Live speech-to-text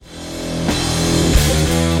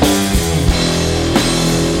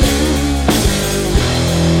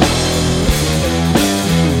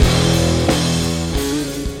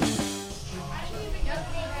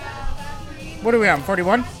What are we on,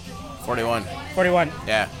 41? 41. 41.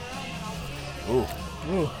 Yeah. Ooh.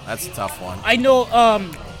 Ooh. That's a tough one. I know,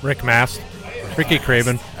 Rick Mast. Ricky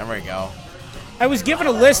Craven. There we go. I was given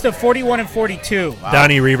a list of 41 and 42. Wow.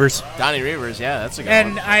 Donnie Reavers. Donnie Reavers, yeah, that's a good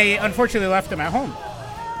And one. I unfortunately left them at home.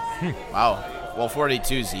 Wow. Well,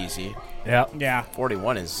 42 is easy. Yeah. Yeah.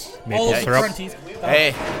 41 is... All of the syrup. fronties.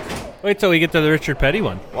 Hey, Wait till we get to the Richard Petty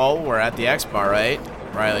one. well, we're at the X Bar, right?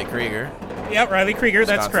 Riley Krieger. Yep, Riley Krieger,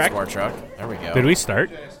 that's Wisconsin correct. Sport Truck. There we go. Did we start?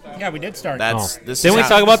 Yeah, we did start. That's Oh. this. Didn't we is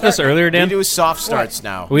talk how- about this earlier, Dan? We do soft starts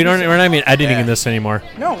now. We're not even editing Yeah. this anymore.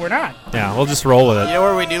 No, we're not. Yeah, we'll just roll with You it. know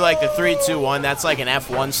where we do like the 3, 2, 1? That's like an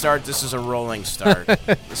F1 start. This is a rolling start.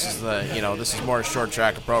 This is this is more short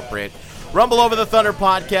track appropriate. Rumble Over the Thunder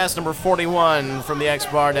podcast number 41 from the X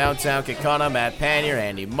Bar downtown Kaukauna. Matt Panier,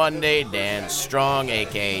 Andy Monday, Dan Strong,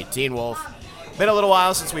 a.k.a. Teen Wolf. Been a little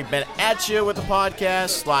while since we've been at you with the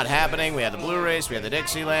podcast. A lot happening. We had the Blue Race. We had the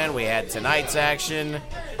Dixieland. We had tonight's action.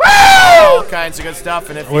 All kinds of good stuff.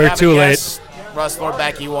 And if you We're haven't too late. guessed, Russ Lord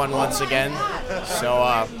Becky won once again.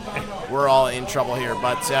 So we're all in trouble here.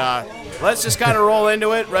 But let's just kind of roll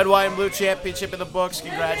into it. Red, white, and blue championship in the books.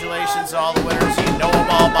 Congratulations to all the winners. You know them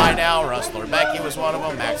all by now. Russ Lord Becky was one of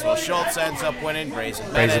them. Maxwell Schultz ends up winning.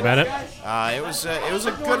 Grayson Bennett. It was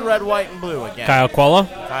a good red, white, and blue again. Kyle Quella.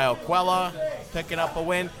 Kyle Quella picking up a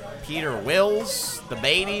win. Peter Wills, the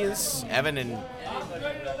Beatties, Evan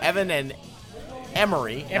and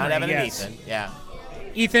Emery, not Evan yes. and Ethan. Yeah,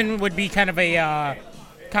 Ethan would be kind of a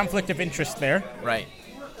conflict of interest there. right.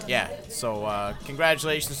 Yeah, so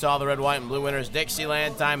congratulations to all the red, white, and blue winners.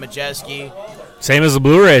 Dixieland, Ty Majeski. Same as the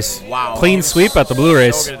Blue Race. Wow. Clean sweep at the Blue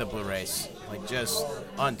Race. So good at the Blue Race. Like, just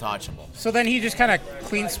untouchable. So then he just kind of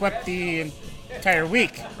clean swept the entire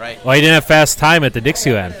week. Right. Well, he didn't have fast time at the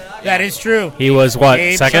Dixieland. That is true. He was, what,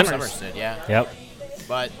 Gabe second? Summers. Summers did, yeah. Yep.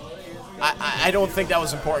 But I don't think that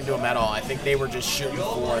was important to him at all. I think they were just shooting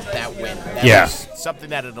for that win. That Yeah. was something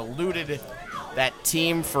that had eluded that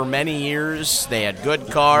team for many years. They had good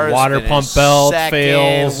cars. Water finished pump belt, second,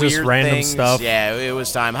 fails, just weird random things. stuff. Yeah, it was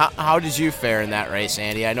time. How did you fare in that race,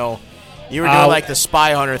 Andy? I know you were doing like the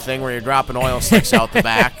Spy Hunter thing where you're dropping oil slicks out the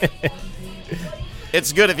back.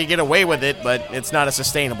 It's good if you get away with it, but it's not a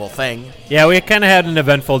sustainable thing. Yeah, we kind of had an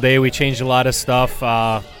eventful day. We changed a lot of stuff.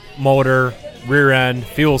 Motor, rear end,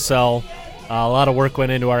 fuel cell. A lot of work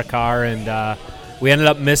went into our car, and we ended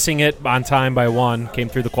up missing it on time by one. Came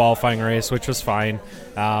through the qualifying race, which was fine,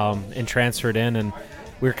 and transferred in. And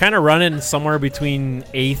we were kind of running somewhere between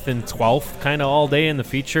 8th and 12th kind of all day in the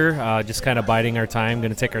feature, just kind of biding our time,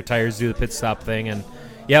 going to take our tires, do the pit stop thing. And,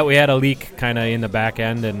 yeah, we had a leak kind of in the back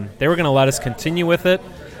end, and they were going to let us continue with it.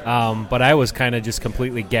 But I was kind of just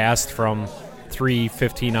completely gassed from 3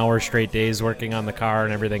 15-hour straight days working on the car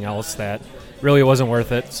and everything else that really wasn't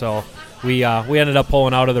worth it. So we ended up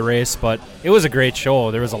pulling out of the race, but it was a great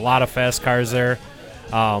show. There was a lot of fast cars there.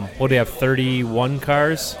 What do you have, 31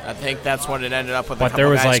 cars? I think that's what it ended up with. But there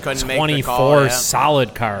was like 24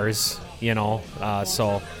 solid cars,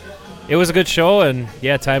 so it was a good show. And,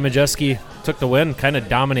 yeah, Ty Majeski took the win, kind of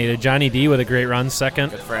dominated. Johnny D with a great run, second.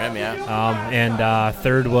 Good for him, yeah. And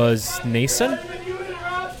third was Nason.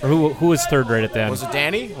 Or who was third right at the end? Was it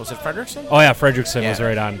Danny? Was it Fredrickson? Oh, yeah, Fredrickson was Yeah.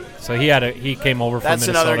 right on. So he came over from That's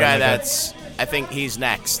Minnesota. another guy I think he's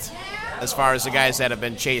next. As far as the guys that have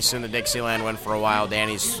been chasing the Dixieland win for a while,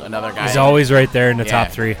 Danny's another guy. He's always right there in the top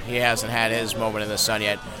three. He hasn't had his moment in the sun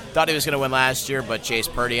yet. Thought he was going to win last year, but Chase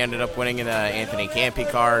Purdy ended up winning in the Anthony Campy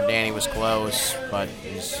car. Danny was close, but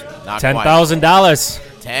he's not quite. $10,000.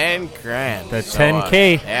 10 grand. The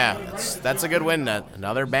 10K. Yeah, that's a good win.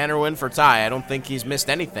 Another banner win for Ty. I don't think he's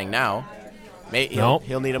missed anything now.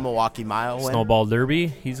 He'll need a Milwaukee Mile win. Snowball Derby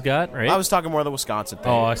he's got, right? I was talking more of the Wisconsin thing.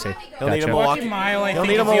 Oh, I see. He'll need a Milwaukee Mile, I He'll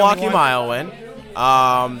think need a is the Milwaukee only one. Mile win.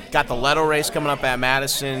 Got the Leto race coming up at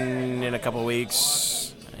Madison in a couple of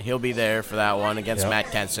weeks. He'll be there for that one against Matt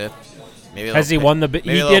Kenseth. Maybe Has he won the? He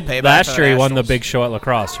did last year. He won the big show at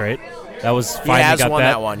Lacrosse, right? That was He finally has got won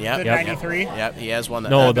that. that one. Yep. The Yep. 93? Yep. He has won that.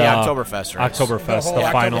 No, the Oktoberfest race. Oktoberfest, The the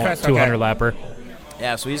whole final Oktoberfest, 200 lapper.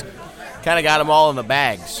 Yeah. So he's kind of got them all in the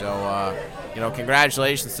bag. So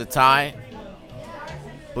congratulations to Ty.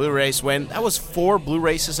 Blue race win. That was 4 blue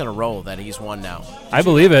races in a row that he's won now. I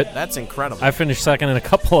believe it. That's incredible. I finished second in a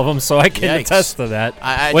couple of them, so I can Yikes. attest to that.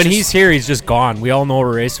 I when just- he's here, he's just gone. We all know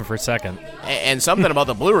we're racing for second. And something about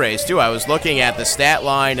the blue race, too. I was looking at the stat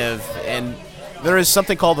line and there is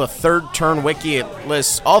something called the third turn wiki. It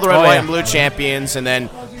lists all the red, white, and blue champions, and then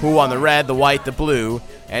who won the red, the white, the blue.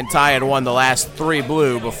 And Ty had won the last 3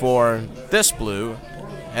 blue before this blue.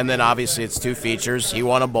 And then obviously it's 2 features. He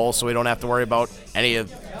won them both, so we don't have to worry about any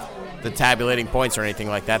of the tabulating points or anything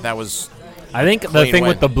like that. That was I think the thing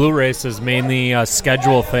with the Blue Race is mainly a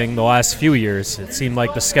schedule thing the last few years. It seemed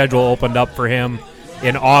like the schedule opened up for him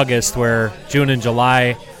in August, where June and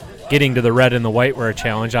July, getting to the red and the white were a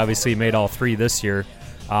challenge. Obviously, he made all 3 this year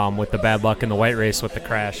with the bad luck in the white race with the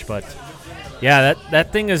crash. But, yeah,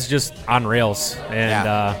 that thing is just on rails.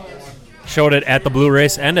 And showed it at the Blue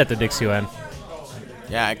Race and at the Dixieland.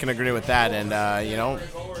 Yeah, I can agree with that. And,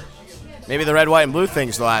 maybe the red, white, and blue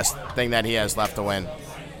thing's the last thing that he has left to win.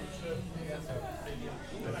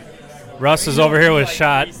 Russ is over here with a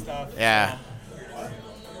shot. Yeah.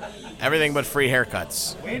 Everything but free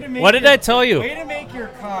haircuts. What did I tell you? Way to make your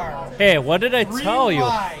car. Hey, what did I tell you?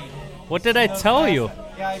 What did I tell you?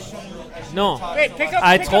 Yeah, I shouldn't No. Hey, pick up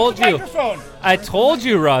I the told you. microphone. I told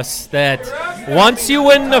you, Russ, that once you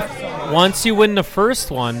win the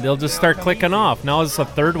first one, they'll just start clicking off. Now it's the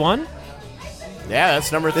third one. Yeah,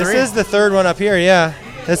 that's number 3. This is the third one up here, yeah.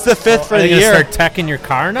 It's the 5th for Are the they gonna year. start teching your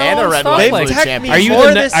car now? And a red, stuff? white, Like, blue teched champion. me are you more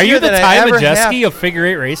the this are you year the than I Ty ever Majeski have. of figure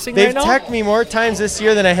 8 racing They've right now? teched me more times this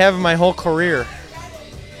year than I have in my whole career.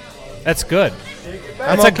 That's good. I'm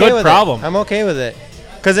That's a okay good with problem. It. I'm okay with it.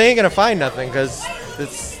 Because they ain't going to find nothing because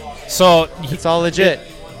it's So all legit.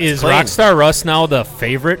 is clean. Rockstar Russ now the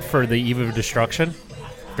favorite for the Eve of Destruction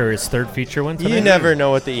for his 3rd feature win tonight? You never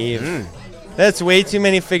know what the Eve. That's way too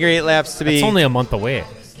many figure 8 laps to be. It's only a month away.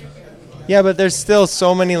 Yeah, but there's still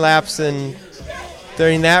so many laps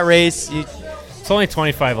during that race. It's only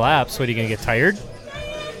 25 laps. What, are you going to get tired?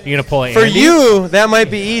 You going to pull a For Andy? you, that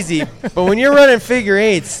might be easy. But when you're running figure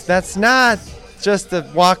 8s, that's not just a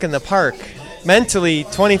walk in the park. Mentally,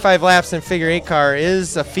 25 laps in figure 8 car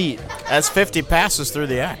is a feat. That's 50 passes through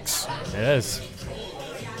the X. It is.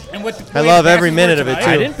 And with the I way love the every passes minute were of it, tonight-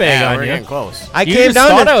 too. I didn't bag Yeah, on we're you. getting close. I You came just down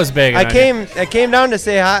thought to, I was bagging on I came down to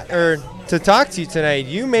say hi or to talk to you tonight.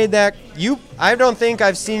 You made that I don't think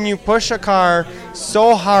I've seen you push a car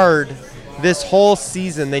so hard this whole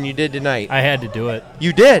season than you did tonight. I had to do it.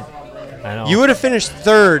 You did. I know. You would have finished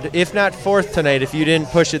 3rd, if not 4th tonight if you didn't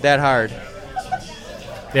push it that hard.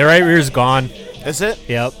 The right rear's gone. Is it?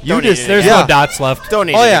 Yep. Don't need it There's again. no dots left. Don't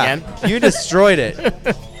need Oh it yeah. again. You destroyed it.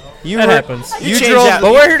 That happens. You changed drove that-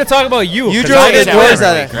 But we're here to talk about you. You 'cause drove I the didn't doors win.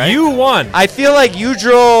 out of it. right? You won. I feel like you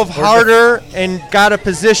drove harder and got a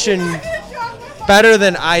position better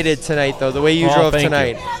than I did tonight, though, the way you Oh, drove thank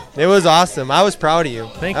tonight. It was awesome. I was proud of you.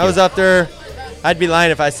 Thank I you. was up there. I'd be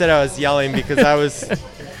lying if I said I was yelling because I was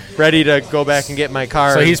ready to go back and get my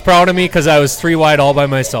car. So he's proud of me because I was 3 wide all by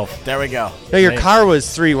myself. There we go. No, your car was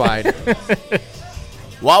 3 wide.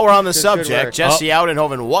 While we're on the Good subject, work. Jesse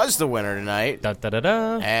Oudenhoven was the winner tonight. Da, da, da,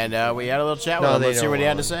 da. And we had a little chat No, with him. they Let's hear don't what he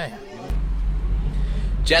had to want say.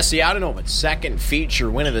 Jesse Oudenhoven, 2nd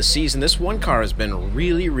feature win of the season. This one car has been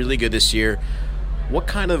really, really good this year. What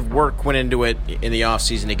kind of work went into it in the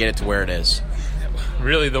offseason to get it to where it is?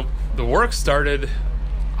 Really, the work started,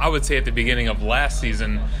 I would say, at the beginning of last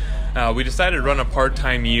season. We decided to run a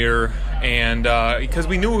part-time year, and because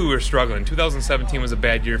we knew we were struggling. 2017 was a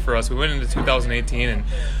bad year for us. We went into 2018, and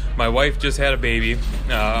my wife just had a baby,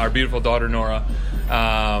 our beautiful daughter, Nora.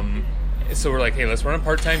 So we're like, hey, let's run a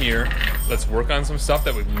part-time year. Let's work on some stuff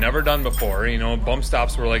that we've never done before. You know, bump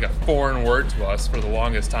stops were like a foreign word to us for the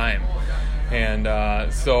longest time.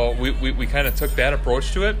 And so we kind of took that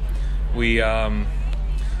approach to it. We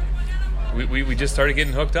just started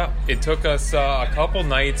getting hooked up. It took us a couple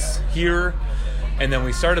nights here, and then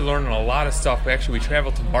we started learning a lot of stuff. We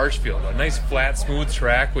traveled to Marshfield, a nice flat, smooth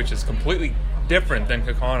track, which is completely different than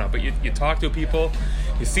Kaukauna. But you talk to people,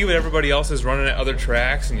 you see what everybody else is running at other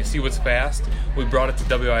tracks, and you see what's fast. We brought it to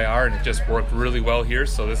WIR, and it just worked really well here.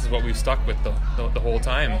 So this is what we've stuck with the whole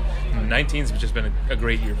time. And 19's just been a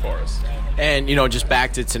great year for us. And, you know, just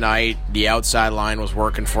back to tonight, the outside line was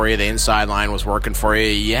working for you. The inside line was working for you.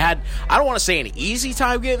 You had, I don't want to say an easy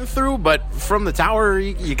time getting through, but from the tower,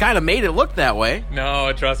 you kind of made it look that way.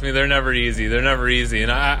 No, trust me, they're never easy. They're never easy.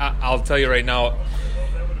 And I'll tell you right now,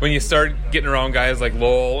 when you start getting around guys like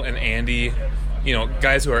Lowell and Andy, you know,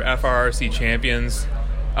 guys who are FRRC champions,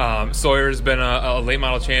 Sawyer's been a late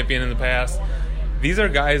model champion in the past. These are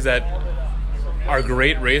guys that are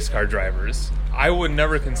great race car drivers. I would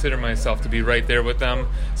never consider myself to be right there with them.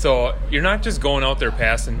 So you're not just going out there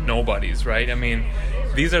passing nobodies, right? I mean,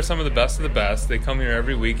 these are some of the best. They come here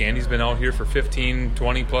every week. Andy's been out here for 15,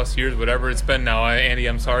 20 plus years, whatever it's been now. Andy,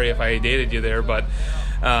 I'm sorry if I dated you there, but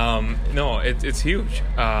no, it's huge.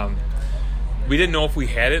 We didn't know if we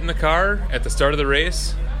had it in the car at the start of the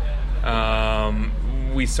race.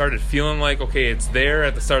 We started feeling like, okay, it's there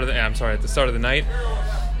at the start of the night.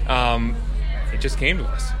 It just came to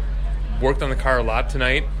us. Worked on the car a lot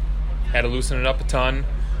tonight. Had to loosen it up a ton.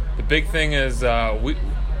 The big thing is we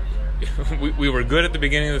were good at the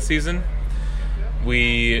beginning of the season.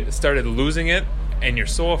 we started losing it, and you're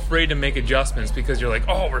so afraid to make adjustments because you're like,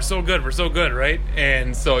 oh, we're so good, right?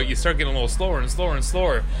 And so you start getting a little slower and slower and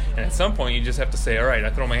slower, and at some point you just have to say, all right,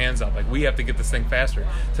 I throw my hands up. Like, we have to get this thing faster.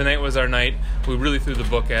 Tonight was our night. We really threw the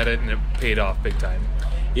book at it, and it paid off big time.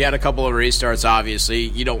 You had a couple of restarts, obviously.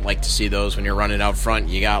 You don't like to see those when you're running out front.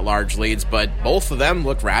 You got large leads, but both of them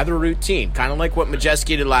looked rather routine, kind of like what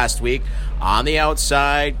Majeski did last week. On the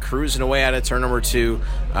outside, cruising away out of turn number 2.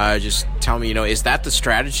 Just tell me, is that the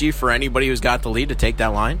strategy for anybody who's got the lead to take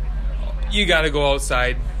that line? You got to go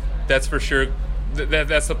outside. That's for sure.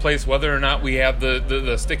 That's the place, whether or not we have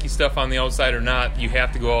the sticky stuff on the outside or not, you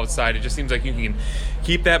have to go outside. It just seems like you can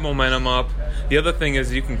keep that momentum up. The other thing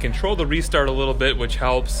is you can control the restart a little bit, which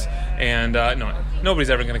helps. And no, nobody's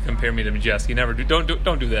ever going to compare me to Majeski. Never do.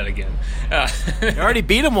 Don't do that again. You already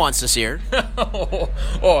beat him once this year.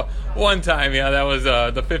 oh, one time, yeah, that was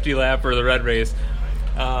the 50 lap or the red race.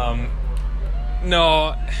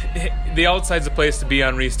 No, the outside's a place to be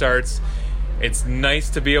on restarts. It's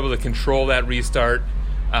nice to be able to control that restart.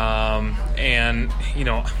 And,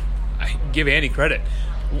 I give Andy credit.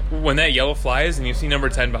 When that yellow flies and you see number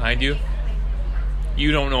 10 behind you,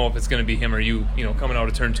 you don't know if it's going to be him or you, coming out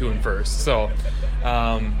of turn 2 and first. So,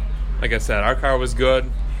 like I said, our car was good.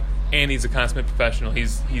 Andy's a consummate professional.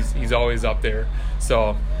 He's always up there.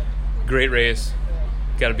 So, great race.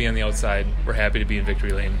 Got to be on the outside. We're happy to be in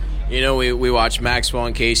victory lane. We watched Maxwell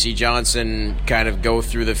and Casey Johnson kind of go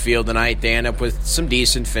through the field tonight. They end up with some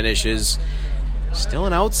decent finishes. Still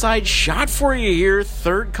an outside shot for you here.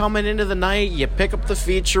 Third coming into the night. You pick up the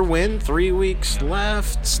feature win. 3 weeks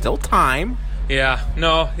left. Still time. Yeah.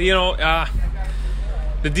 No,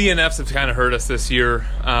 the DNFs have kind of hurt us this year.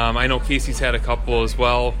 I know Casey's had a couple as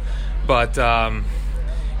well. But,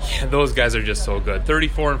 those guys are just so good.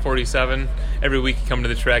 34 and 47. Every week you come to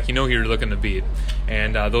the track, who you're looking to beat.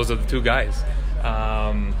 And those are the two guys.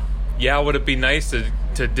 Would it be nice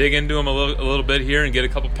to dig into them a little bit here and get a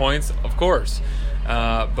couple points? Of course.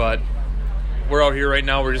 But we're out here right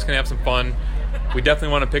now. We're just going to have some fun. We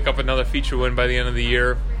definitely want to pick up another feature win by the end of the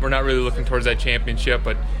year. We're not really looking towards that championship,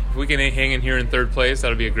 but if we can hang in here in third place,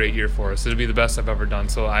 that'll be a great year for us. It'll be the best I've ever done,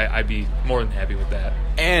 so I'd be more than happy with that.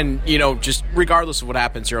 And, just regardless of what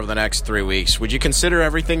happens here over the next 3 weeks, would you consider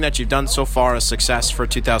everything that you've done so far a success for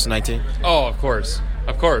 2019? Oh, of course.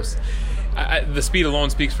 Of course. The speed alone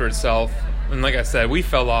speaks for itself. And like I said, we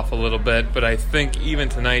fell off a little bit, but I think even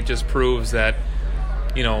tonight just proves that,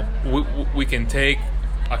 we can take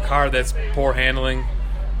a car that's poor handling,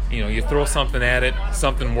 you throw something at it,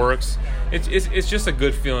 something works. It's just a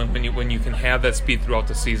good feeling when you can have that speed throughout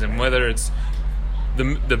the season, whether it's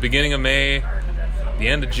the beginning of May, the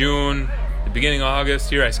end of June, the beginning of August.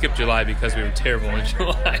 Here I skipped July because we were terrible in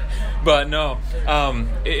July. But no,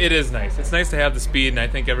 it is nice. It's nice to have the speed, and I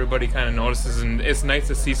think everybody kind of notices, and it's nice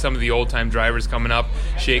to see some of the old-time drivers coming up,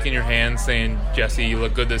 shaking your hand, saying, Jesse, you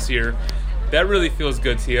look good this year. That really feels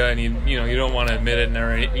good to you, and you don't want to admit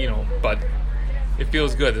it, but it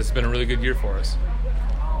feels good. This has been a really good year for us.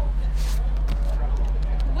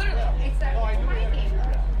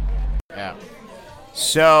 Yeah.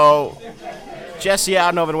 So, Jesse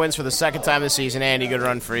Oudenoven wins for the second time this season. Andy, good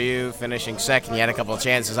run for you, finishing second. You had a couple of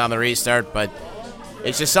chances on the restart, but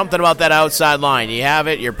it's just something about that outside line. You have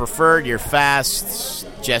it, you're preferred, you're fast.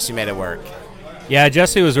 Jesse made it work. Yeah,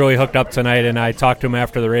 Jesse was really hooked up tonight, and I talked to him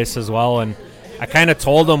after the race as well, and I kind of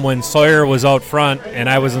told him when Sawyer was out front and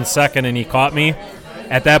I was in second and he caught me.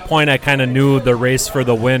 At that point, I kind of knew the race for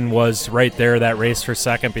the win was right there, that race for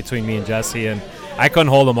second between me and Jesse, and I couldn't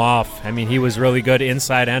hold him off. I mean, he was really good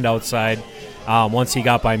inside and outside. Once he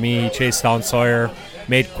got by me, he chased down Sawyer,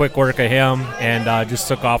 made quick work of him, and just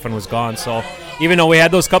took off and was gone. So even though we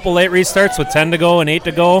had those couple late restarts with 10 to go and 8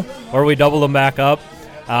 to go, or we doubled them back up,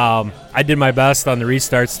 I did my best on the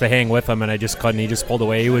restarts to hang with him, and I just couldn't. He just pulled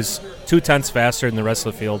away. He was 0.2 faster than the rest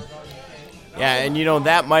of the field. Yeah, and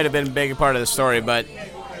that might have been a big part of the story, but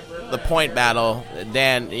the point battle,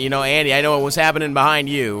 Dan, Andy, I know it was happening behind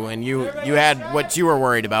you, and you had what you were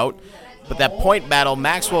worried about, but that point battle,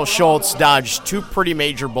 Maxwell Schultz dodged two pretty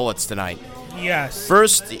major bullets tonight. Yes.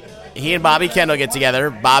 First, he and Bobby Kendall get together.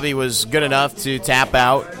 Bobby was good enough to tap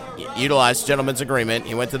out, utilize gentleman's agreement.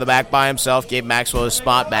 He went to the back by himself, gave Maxwell his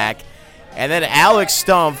spot back. And then Alex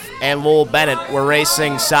Stumpf and Lowell Bennett were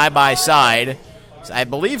racing side by side. I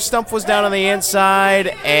believe Stumpf was down on the inside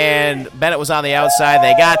and Bennett was on the outside.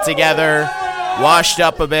 They got together, washed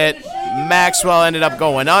up a bit. Maxwell ended up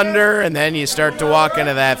going under, and then you start to walk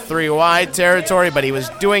into that 3-wide territory, but he was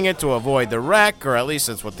doing it to avoid the wreck, or at least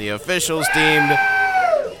that's what the officials deemed.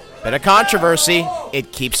 Bit of controversy.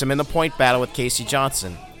 It keeps him in the point battle with Casey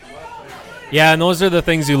Johnson. Yeah, and those are the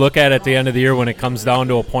things you look at the end of the year when it comes down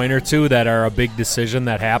to a point or two that are a big decision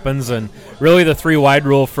that happens. And really the 3 wide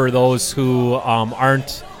rule for those who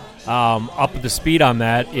aren't up to speed on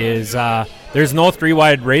that is there's no 3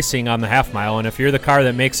 wide racing on the half mile. And if you're the car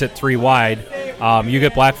that makes it 3 wide, you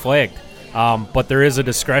get black flagged. But there is a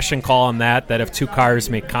discretion call on that if 2 cars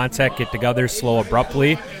make contact, get together, slow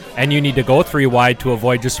abruptly, and you need to go 3 wide to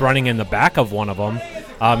avoid just running in the back of one of them,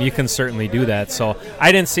 you can certainly do that. So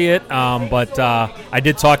I didn't see it, but I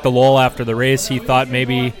did talk to Lowell after the race. He thought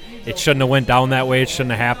maybe it shouldn't have went down that way. It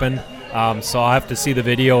shouldn't have happened. So I'll have to see the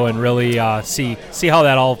video and really see how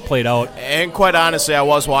that all played out. And quite honestly, I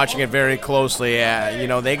was watching it very closely.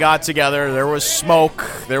 They got together. There was smoke.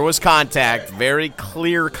 There was contact. Very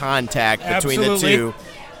clear contact between the two.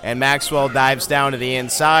 And Maxwell dives down to the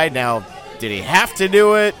inside. Now, did he have to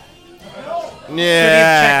do it?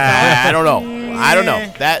 Yeah, I don't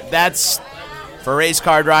know. That's for race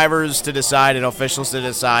car drivers to decide and officials to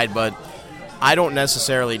decide, but I don't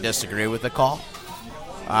necessarily disagree with the call.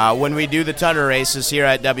 When we do the Thunder races here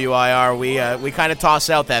at WIR, we kind of toss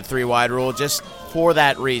out that 3 wide rule just for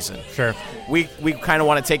that reason. Sure. We kind of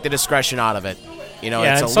want to take the discretion out of it.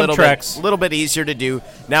 Yeah, it's a little bit easier to do.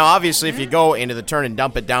 Now, obviously, if you go into the turn and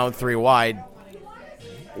dump it down 3 wide,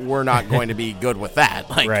 we're not going to be good with that.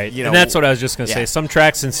 Right. And that's what I was just going to say. Some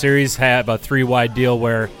tracks and series have a 3 wide deal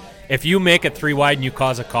where if you make it 3 wide and you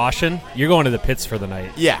cause a caution, you're going to the pits for the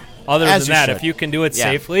night. Yeah. Other than that, if you can do it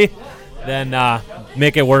safely, then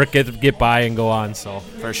make it work, get by, and go on. So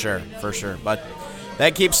for sure. But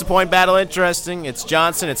that keeps the point battle interesting. It's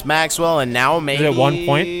Johnson, it's Maxwell, and now maybe is it 1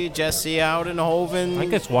 point? Jesse Oudenhoven. I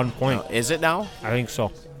think it's 1 point. Is it now? I think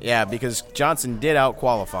so. Yeah, because Johnson did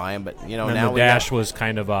out-qualify him, but and now the dash was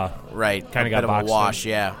kind of got a wash. In.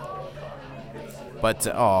 Yeah. But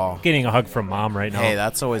getting a hug from Mom right now. Hey,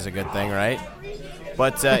 that's always a good thing, right?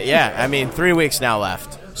 But 3 weeks now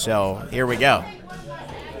left, so here we go.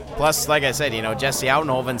 Plus, like I said, Jesse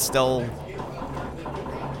Oudenhoven still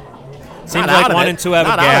seems like 1 and 2 have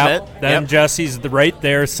a gap. Then Yep. Jesse's right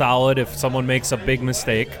there, solid. If someone makes a big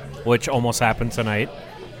mistake, which almost happened tonight.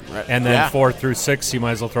 And then 4 through 6, you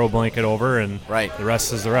might as well throw a blanket over, and the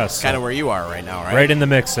rest is the rest. Kind of where you are right now, right? Right in the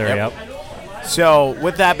mix there, yep. So,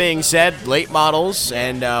 with that being said, late models,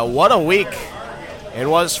 and what a week it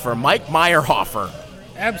was for Mike Meyerhofer.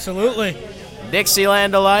 Absolutely.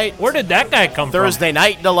 Dixieland Delight. Where did that guy come Thursday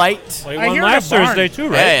Night Delight. Well, he won last Thursday too,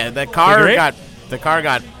 right? Yeah, the car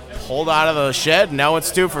got pulled out of the shed, and now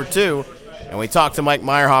it's 2 for 2. And we talked to Mike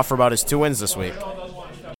Meyerhofer about his 2 wins this week.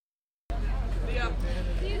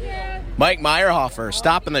 Mike Meyerhofer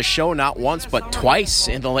stopping the show not once but twice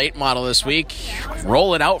in the late model this week.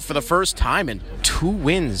 Rolling out for the first time and 2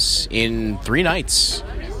 wins in 3 nights.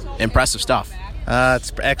 Impressive stuff.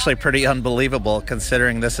 It's actually pretty unbelievable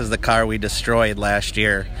considering this is the car we destroyed last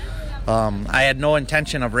year. I had no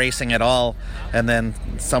intention of racing at all, and then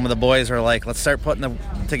some of the boys were like, let's start putting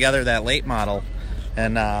together that late model.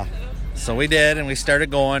 And so we did, and we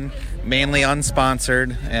started going, mainly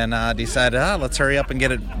unsponsored, and decided, let's hurry up and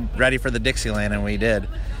get it ready for the Dixieland, and we did.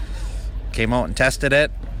 Came out and tested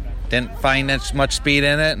it, didn't find much speed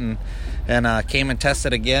in it, and came and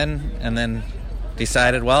tested again, and then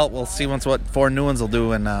decided, well, we'll see what 4 new ones will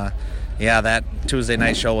do, and that Tuesday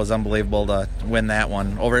night show was unbelievable to win that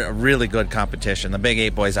one over a really good competition. The Big 8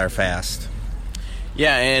 boys are fast.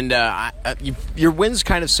 Yeah, and your win's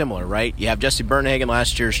kind of similar, right? You have Jesse Bernhagen,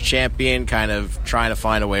 last year's champion, kind of trying to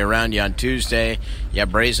find a way around you on Tuesday. You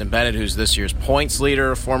have Brazen Bennett, who's this year's points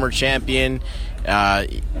leader, former champion.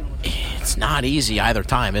 It's not easy either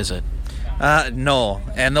time, is it? No,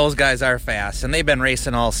 and those guys are fast, and they've been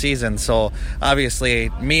racing all season, so obviously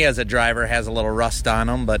me as a driver has a little rust on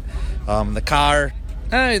them, but the car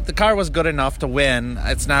was good enough to win.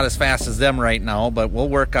 It's not as fast as them right now, but we'll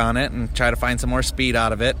work on it and try to find some more speed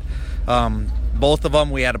out of it. Both of them,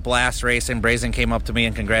 we had a blast racing. Brazen came up to me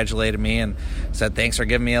and congratulated me and said, thanks for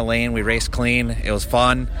giving me a lane. We raced clean. It was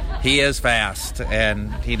fun. He is fast,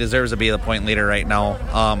 and he deserves to be the point leader right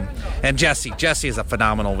now. And Jesse is a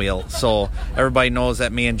phenomenal wheel. So everybody knows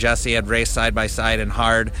that me and Jesse had raced side by side and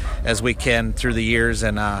hard as we can through the years,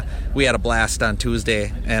 and we had a blast on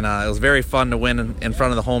Tuesday. And it was very fun to win in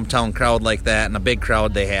front of the hometown crowd like that, and a big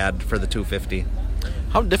crowd they had for the 250.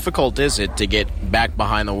 How difficult is it to get back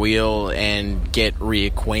behind the wheel and get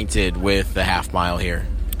reacquainted with the half mile here?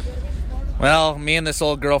 Well, me and this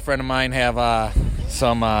old girlfriend of mine have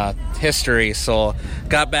some history, so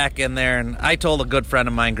got back in there, and I told a good friend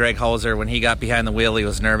of mine, Greg Hauser, when he got behind the wheel, he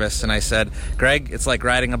was nervous, and I said, Greg, it's like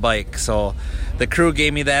riding a bike. So the crew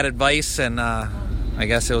gave me that advice, and I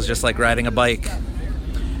guess it was just like riding a bike.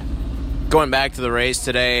 Going back to the race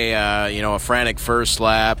today, a frantic first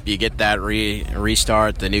lap. You get that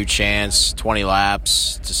restart, the new chance, 20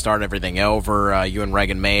 laps to start everything over. You and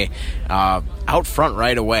Reagan May out front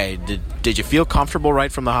right away. Did you feel comfortable right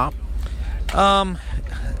from the hop?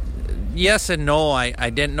 Yes and no. I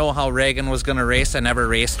didn't know how Reagan was going to race. I never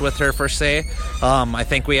raced with her, per se. I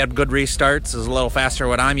think we had good restarts. It was a little faster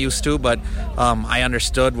what I'm used to, but I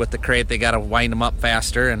understood with the crate they got to wind them up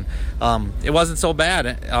faster, and it wasn't so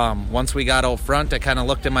bad. Once we got out front, I kind of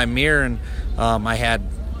looked in my mirror, and I had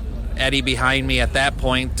Eddie behind me at that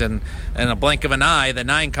point, and in a blink of an eye, the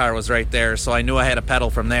 9 car was right there, so I knew I had to pedal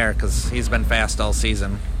from there because he's been fast all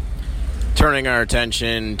season. Turning our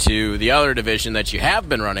attention to the other division that you have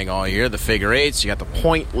been running all year, the figure eights. You got the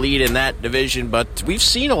point lead in that division, but we've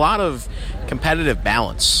seen a lot of competitive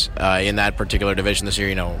balance in that particular division this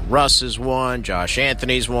year. Russ has won, Josh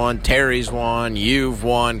Anthony's won, Terry's won, you've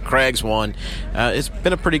won, Craig's won. It's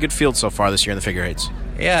been a pretty good field so far this year in the figure eights.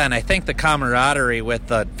 Yeah, and I think the camaraderie with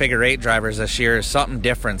the figure eight drivers this year is something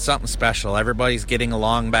different, something special. Everybody's getting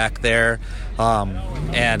along back there.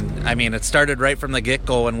 And, I mean, it started right from the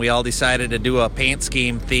get-go when we all decided to do a paint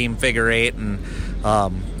scheme theme figure eight. And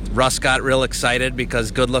Russ got real excited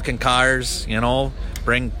because good-looking cars,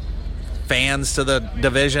 bring fans to the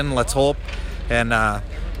division, let's hope. And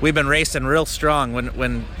we've been racing real strong.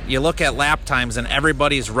 When you look at lap times and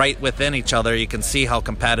everybody's right within each other, you can see how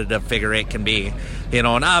competitive figure eight can be. And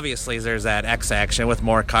obviously there's that X action with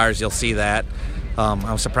more cars. You'll see that.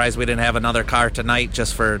 I'm surprised we didn't have another car tonight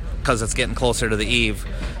just because it's getting closer to the eve.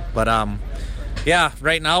 But yeah,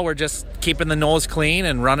 right now we're just keeping the nose clean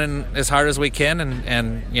and running as hard as we can,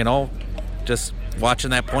 and just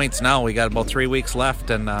watching that points now. We got about 3 weeks left,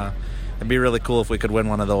 and it'd be really cool if we could win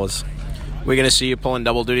one of those. We going to see you pulling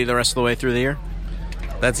double duty the rest of the way through the year?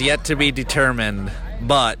 That's yet to be determined,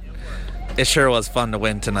 but it sure was fun to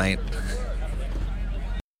win tonight.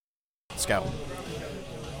 Let's go.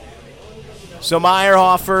 So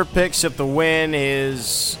Meyerhofer picks up the win, his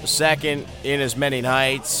second in as many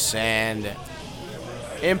nights, and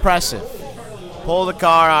impressive. Pull the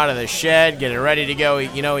car out of the shed, get it ready to go.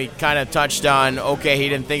 He kind of touched on, he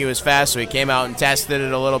didn't think it was fast, so he came out and tested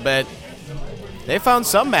it a little bit. They found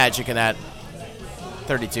some magic in that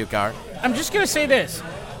 32 car. I'm just going to say this.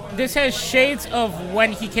 This has shades of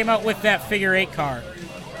when he came out with that figure eight car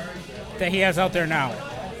that he has out there now.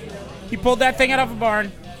 He pulled that thing out of a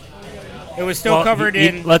barn. It was still covered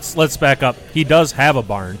in... Let's back up. He does have a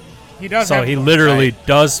barn. He does so have he a barn. literally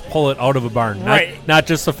does pull it out of a barn. Right. Not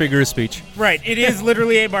just a figure of speech. Right. It is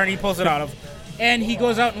literally a barn he pulls it out of. And he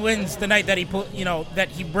goes out and wins the night that that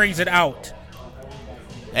he brings it out.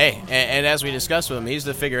 Hey, and as we discussed with him, he's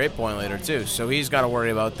the figure eight point leader too, so he's got to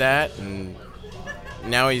worry about that. And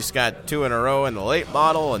now he's got 2 in a row in the late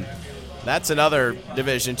model, and that's another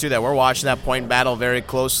division too that we're watching that point battle very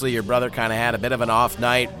closely. Your brother kind of had a bit of an off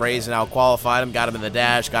night. Brazen out-qualified him, got him in the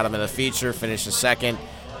dash, got him in the feature, finished the second.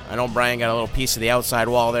 I know Brian got a little piece of the outside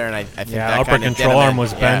wall there, and I think that upper kind of control arm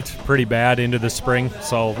was bent pretty bad into the spring,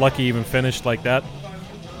 so lucky he even finished like that.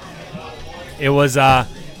 It was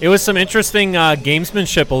some interesting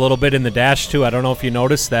gamesmanship a little bit in the dash, too. I don't know if you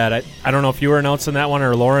noticed that. I don't know if you were announcing that one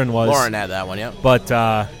or Lauren was. Lauren had that one, yeah.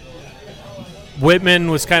 But Whitman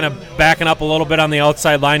was kind of backing up a little bit on the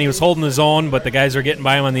outside line. He was holding his own, but the guys were getting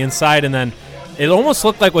by him on the inside. And then it almost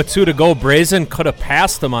looked like with 2 to go, Brazen could have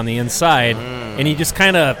passed him on the inside. And he just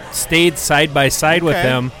kind of stayed side by side with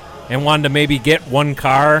him and wanted to maybe get one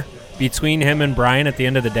car between him and Brian at the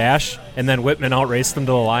end of the dash. And then Whitman outraced him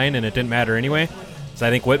to the line, and it didn't matter anyway. I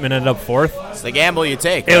think Whitman ended up 4th. It's the gamble you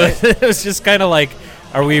take, right? It was just kind of like,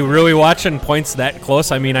 are we really watching points that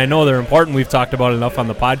close? I mean, I know they're important. We've talked about it enough on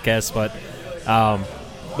the podcast, but a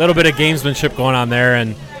little bit of gamesmanship going on there.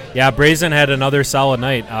 And, yeah, Brazen had another solid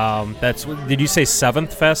night. Did you say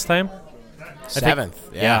 7th fast time? 7th,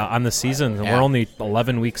 yeah, on the season. And we're only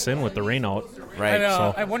 11 weeks in with the rain out. Right.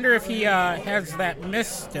 I wonder if he has that miss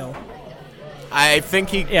still. I think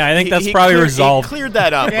he. Yeah, I think that's probably resolved. He cleared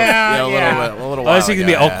that up. A little while. Otherwise, he could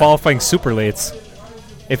be out qualifying super lates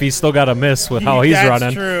if he's still got a miss with how he's running.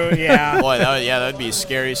 That's true. Yeah. Boy, that'd be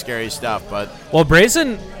scary, scary stuff. But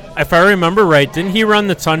Brazen, if I remember right, didn't he run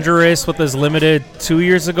the Tundra race with his limited 2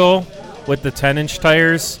 years ago with the 10-inch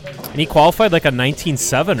tires? And he qualified like a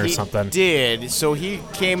 19.7 or something. He did. So he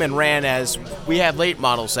came and ran as we had late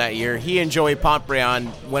models that year. He and Joey Pontbriand,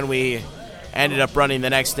 when we ended up running the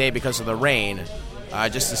next day because of the rain,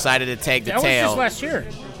 just decided to take the tail. That was just last year.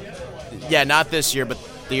 Yeah, not this year, but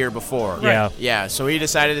the year before. Yeah. Yeah, so he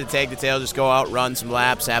decided to take the tail, just go out, run some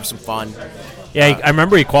laps, have some fun. Yeah, I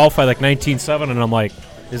remember he qualified like 19.7, and I'm like,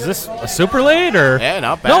 is this a super late or? Yeah,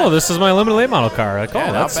 not bad. No, this is my limited late model car. Like, Yeah, oh,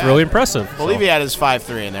 not that's bad. really impressive. I believe he had his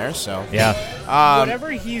 5.3 in there, so. Yeah.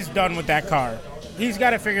 Whatever he's done with that car, he's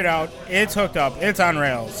got it figured out. It's hooked up. It's on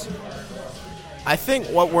rails. I think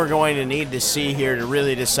what we're going to need to see here to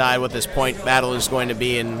really decide what this point battle is going to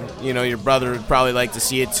be, and, your brother would probably like to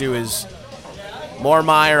see it too, is more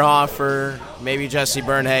Meyerhofer, maybe Jesse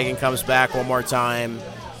Bernhagen comes back one more time.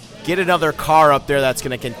 Get another car up there that's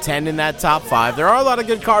going to contend in that top 5. There are a lot of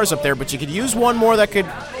good cars up there, but you could use one more that could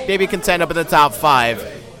maybe contend up in the top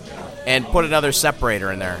 5 and put another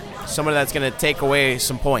separator in there. Someone that's going to take away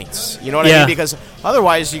some points. You know what I mean? Because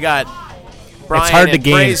otherwise you got Brian hard to and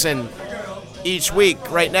gain. Brazen each week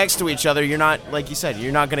right next to each other. You're not, like you said,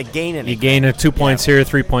 you're not going to gain anything. You gain 2 points here,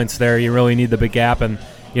 3 points there. You really need the big gap. And,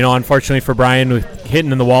 unfortunately for Brian, with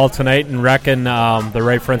hitting in the wall tonight and wrecking the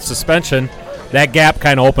right front suspension, that gap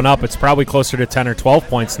kind of opened up. It's probably closer to 10 or 12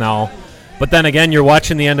 points now. But then again, you're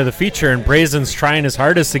watching the end of the feature, and Brazen's trying his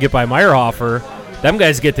hardest to get by Meyerhofer. Them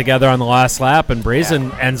guys get together on the last lap, and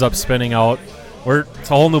Brazen ends up spinning out. It's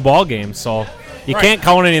a whole new ball game, so you can't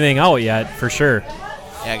count anything out yet, for sure.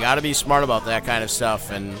 Yeah, got to be smart about that kind of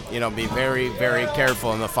stuff and, be very, very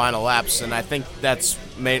careful in the final laps. And I think that's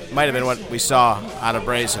might have been what we saw out of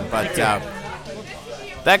Brazen. But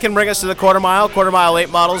that can bring us to the quarter mile. Quarter mile late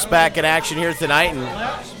models back in action here tonight.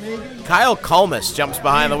 And Kyle Kulmus jumps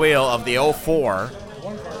behind the wheel of the 04.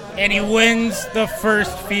 And he wins the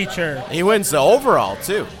first feature. He wins the overall,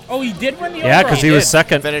 too. Oh, he did win the Yeah, overall? because he was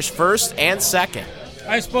second. Finished first and second.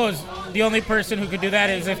 I suppose the only person who could do that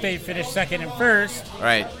is if they finish second and first.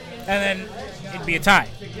 Right. And then it'd be a tie.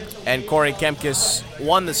 And Corey Kemkes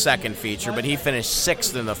won the second feature, but he finished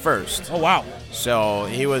sixth in the first. Oh, wow. So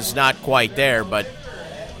he was not quite there, but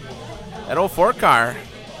that 04 car,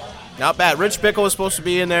 not bad. Rich Bickle was supposed to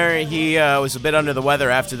be in there. He was a bit under the weather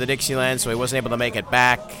after the Dixieland, so he wasn't able to make it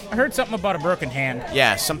back. I heard something about a broken hand.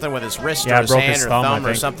 Yeah, something with his wrist Yeah, or his broke hand his or thumb, thumb I or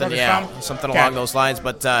think. something. Broke his Yeah, thumb? something Okay. along those lines.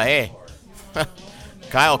 But, hey,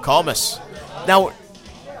 Kyle Kulmus. Now,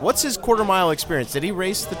 what's his quarter mile experience? Did he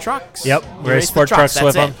race the trucks? Yep, He raced the sport trucks that's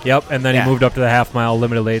with it. him. Yep, and then Yeah. he moved up to the half mile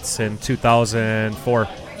limited lates in 2004.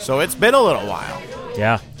 So it's been a little while.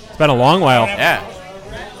 Yeah, it's been a long while. Yeah.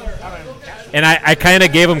 And I kind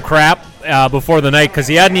of gave him crap before the night because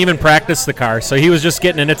he hadn't even practiced the car. So he was just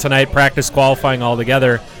getting in it tonight, practice qualifying all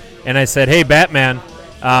together. And I said, hey, Batman,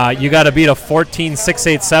 you got to beat a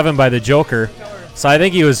 14.687 by the Joker. So I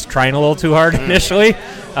think he was trying a little too hard initially.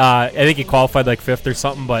 I think he qualified like fifth or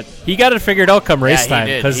something, but he got it figured out come race he time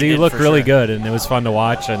did. because He he did looked for really sure. good, and it was fun to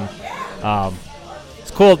watch. And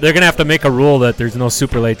it's cool. They're going to have to make a rule that there's no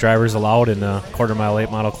super late drivers allowed in the quarter mile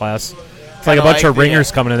late model class. It's like a bunch of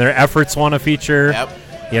ringers coming in there. Efforts won a feature.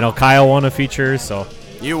 Yep. Kyle won a feature. So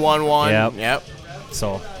You won one. Yep. Yep.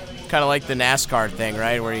 so Kind of like the NASCAR thing,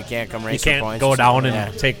 right? Where you can't come race you for can't points. go or down something.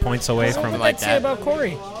 and Yeah. take points away Something from like Let's say that. about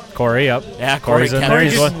Corey. Corey. Yep. Yeah, Corey's in there. Corey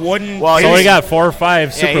He's just one. wouldn't. Well, So we got 4 or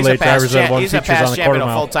 5 super he's a late past drivers that won he's a features on past the champion, quarter a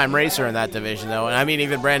mile. full-time racer in that division, though. And I mean,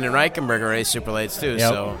 even Brandon Reichenberger raced super lates too. Yep.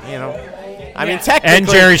 So I mean, technically, And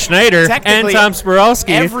Jerry Schneider and technically, Tom Sporowski.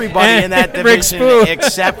 everybody and in that Rick division Spoo.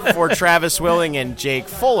 except for Travis Willing and Jake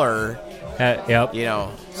Fuller. Yep.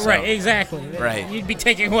 So, Right, exactly. Right. You'd be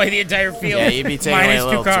taking away the entire field. Yeah, you'd be taking away minus a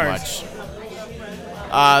little two too cars.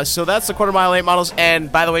 much. So that's the quarter mile late models.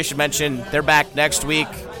 And by the way, I should mention they're back next week.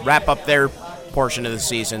 Wrap up their portion of the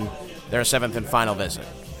season. Their 7th and final visit.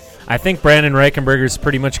 I think Brandon Reichenberger's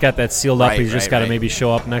pretty much got that sealed up. Right, He's just right, got to right. maybe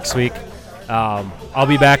show up next week. I'll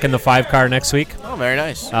be back in the 5 car next week Oh, very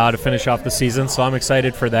nice. to finish off the season, so I'm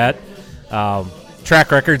excited for that.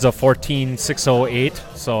 Track record's a 14.608,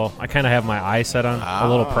 so I kind of have my eye set on a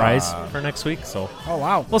little prize for next week. So Oh,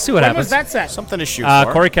 wow. We'll see what when happens. was that set? Something to shoot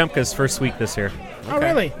for. Corey Kemke's first week this year. Oh,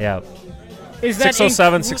 really? Yeah, Is that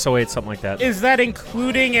 607, 608, something like that. Is that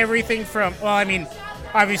including everything from? Well, I mean,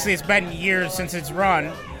 obviously it's been years since it's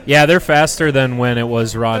run. Yeah, they're faster than when it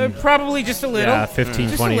was run. Probably just a little. Yeah, 15,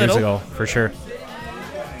 Just 20 a years little. ago, for sure.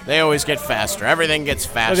 They always get faster. Everything gets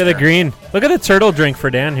faster. Look at the green. Look at the turtle drink for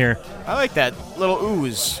Dan here. I like that little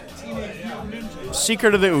ooze.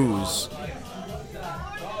 Secret of the ooze.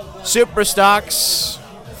 Super stocks.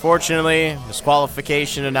 Fortunately,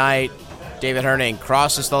 disqualification tonight. David Herning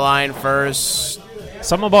crosses the line first.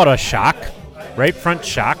 Something about a shock, right front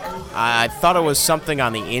shock. I thought it was something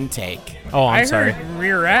on the intake. Oh, I I'm sorry. heard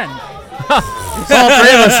rear end. All 3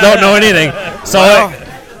 of us don't know anything. So,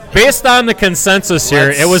 based on the consensus here,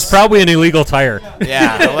 Let's- it was probably an illegal tire.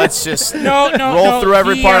 Yeah, well, let's just No, roll through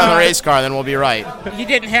every he, part on the race car, then we'll be right. He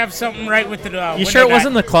didn't have something right with the. You sure it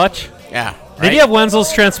wasn't the clutch? Yeah. Did he have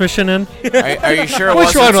Wenzel's transmission in? Are you sure it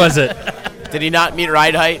Which wasn't? one was it? Did he not meet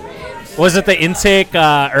ride height? Was it the intake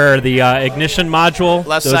or the ignition module?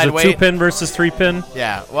 Left There was side a weight. 2-pin versus 3-pin.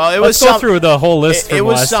 Yeah. Well, it Let's was go through the whole list. It from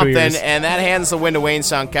was the last 2 something, years. and that hands the win to Wayne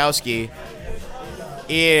Sonkowski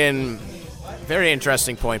in very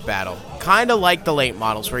interesting point battle. Kind of like the late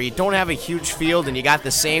models, where you don't have a huge field and you got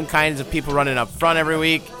the same kinds of people running up front every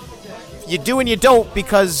week. You do and you don't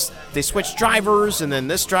because they switch drivers, and then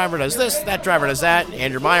this driver does this, that driver does that.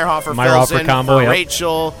 Andrew Meyerhofer fills in combo, for yep.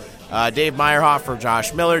 Rachel. Dave Meyerhofer,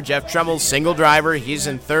 Josh Miller, Jeff Tremble, single driver. He's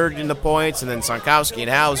in third in the points, and then Sonkowski and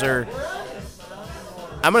Hauser.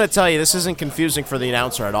 I'm going to tell you, this isn't confusing for the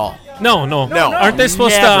announcer at all. No. Aren't they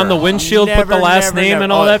supposed to, on the windshield, put the last name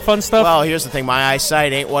and all that fun stuff? Well, here's the thing. My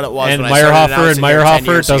eyesight ain't what it was And when I started Meyerhofer announcing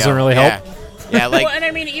here 10 years doesn't ago. really help. Yeah, like, Well, and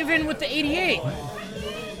I mean, even with the 88,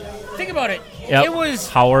 think about it. Yep. It was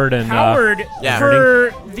Howard and Howard Yeah.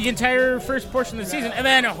 for the entire first portion of the season, and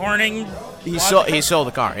then Horning. he sold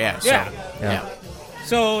the car, yeah. Yeah. Yeah.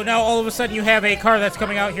 So now all of a sudden you have a car that's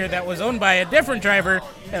coming out here that was owned by a different driver,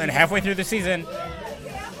 and then halfway through the season,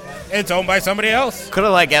 it's owned by somebody else. Could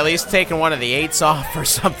have, like, at least taken one of the 8s off or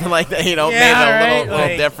something like that, you know, Yeah, made it a right, little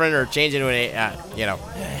like- different, or change it to an 8, you know.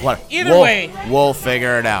 What? Either way. We'll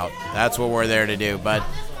figure it out. That's what we're there to do. But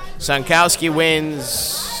Sonkowski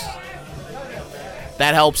wins.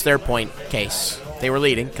 That helps their point case. They were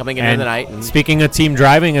leading coming into the night. And speaking of team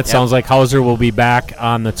driving, it sounds like Hauser will be back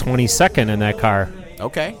on the 22nd in that car.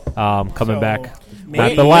 okay. Coming back. Not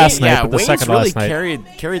maybe- the last night, Yeah, but the Wayne's second really last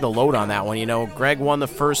night. carried the load on that one. You know, Greg won the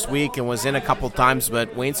first week and was in a couple times,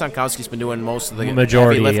 but Wayne Sonkowski's been doing most of the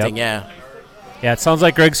Majority, heavy lifting. Yeah, it sounds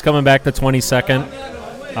like Greg's coming back the 22nd.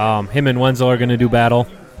 Him and Wenzel are going to do battle.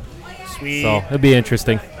 Sweet. So it'll be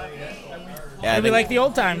interesting. Yeah, I It'll be think like the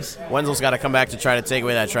old times. Wenzel's got to come back to try to take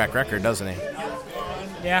away that track record, doesn't he?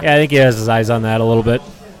 Yeah. Yeah, I think he has his eyes on that a little bit.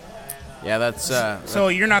 Yeah, that's So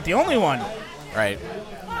you're not the only one. right.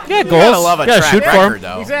 Yeah, You goals. gotta love a Gotta track shoot for record, him.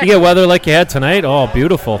 though. You Exactly. get weather like you had tonight. Oh,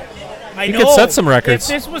 beautiful. I You know. could set some records.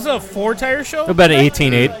 If this was a 4-tire show, It would have been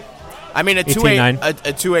 18.8. I mean, a 18.9.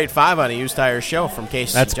 285 on a used tire show from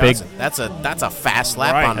Casey That's big. Johnson. That's a fast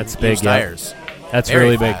lap Right. on That's used big, yeah. tires. That's Very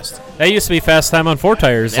really fast. big. That used to be fast time on 4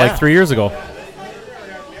 tires Yeah. like 3 years ago.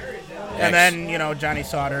 and then Johnny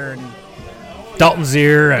Sauter and Dalton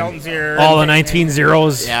Zier and Dalton Zier all the and-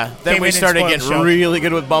 19-0s. Yeah, then Came we in and started spoiled getting the show. really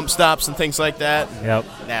good with bump stops and things like that. Yep.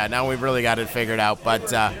 Yeah, now we've really got it figured out.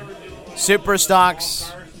 But Super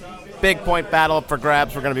Stocks, big point battle up for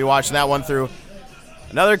grabs. We're going to be watching that one through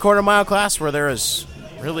another quarter-mile class where there is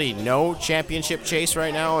really no championship chase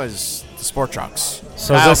right now is the Sport Trucks.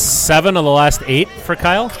 So is this 7 of the last 8 for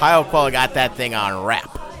Kyle? Kyle Quella got that thing on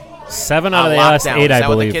wrap. 7 out On of the last lockdown. 8, Is I that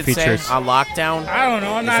what the believe, kids say? features. On lockdown? I don't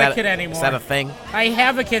know. I'm not a kid anymore. Is that a thing? I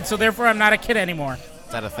have a kid, so therefore I'm not a kid anymore.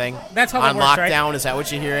 Is that a thing? That's how on that works, right? lockdown, is that what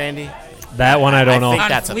you hear, Andy? That one I don't know. think On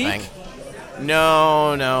that's a Fleek? thing.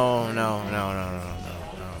 No.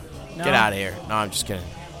 Get out of here. No, I'm just kidding.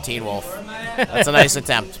 Teen Wolf. That's a nice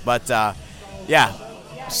attempt. But, yeah,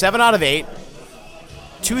 7 out of 8.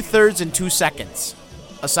 2/3 and 2 seconds,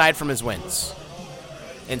 aside from his wins.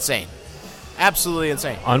 Insane. Absolutely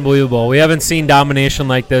insane. Unbelievable. We haven't seen domination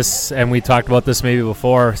like this, and we talked about this maybe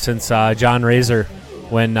before, since John Razor,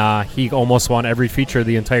 when he almost won every feature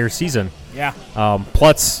the entire season. Yeah.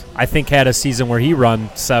 Plutz, I think, had a season where he run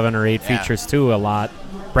 7 or 8 Yeah. features too a lot.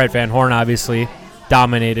 Brett Van Horn obviously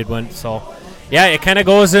dominated one. So, yeah, it kind of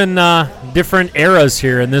goes in different eras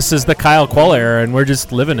here, and this is the Kyle Quell era, and we're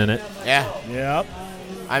just living in it. Yeah. Yep.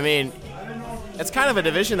 I mean, it's kind of a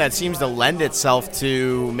division that seems to lend itself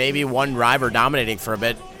to maybe one driver dominating for a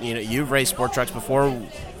bit. You know, you've raced sport trucks before.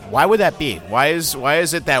 Why would that be? Why is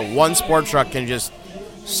it that one sport truck can just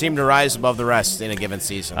seem to rise above the rest in a given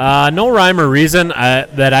season? No rhyme or reason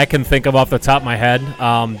that I can think of off the top of my head.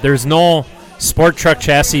 There's no sport truck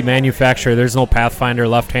chassis manufacturer. There's no Pathfinder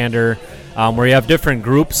left-hander where you have different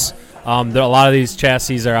groups. A lot of these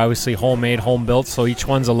chassis are obviously homemade, home-built, so each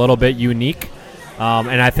one's a little bit unique.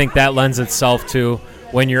 And I think that lends itself to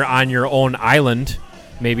when you're on your own island,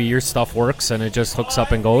 maybe your stuff works and it just hooks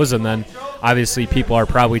up and goes. And then obviously people are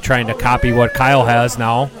probably trying to copy what Kyle has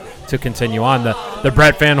now to continue on. The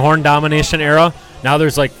Brett Van Horn domination era, now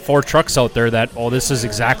there's like 4 trucks out there that, this is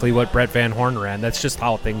exactly what Brett Van Horn ran. That's just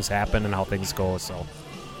how things happen and how things go. So,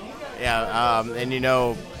 Yeah,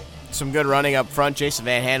 and some good running up front. Jason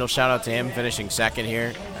Van Handel, shout out to him, finishing second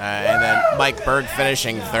here. And then Mike Berg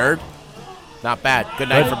finishing third. Not bad. Good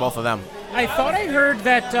night for both of them. I thought I heard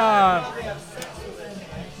that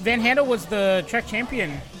Van Handel was the track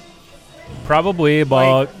champion. probably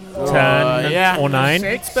about yeah. 09.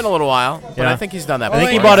 It's been a little while, but Yeah. I think he's done that I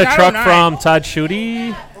think he before. bought a It's truck not from Todd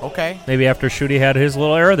Schutte. Okay. Maybe after Schutte had his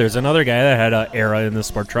little era. There's another guy that had an era in the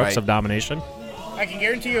sport trucks Right. of domination. I can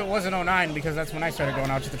guarantee you it wasn't 09 because that's when I started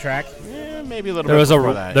going out to the track. Yeah, maybe a little There bit was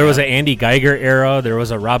before that. was an Andy Geiger era. There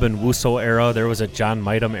was a Robin Wusso era. There was a John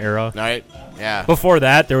Midam era. Right. Yeah. Before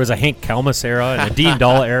that, there was a Hank Kelmus era and a Dean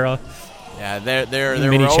Dahl era. Yeah, there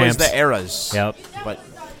Mini were always champs. the eras. Yep. But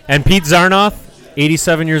And Pete Zarnoff,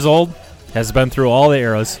 87 years old, has been through all the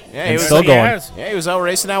eras yeah, and he was still going. Yes. yeah, he was out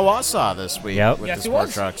racing at Wausau this week Yep. with Yes, the he sport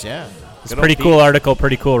was. trucks. Yeah. It's Good a pretty old cool Pete. article,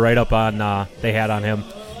 pretty cool write-up on they had on him.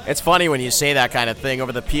 It's funny when you say that kind of thing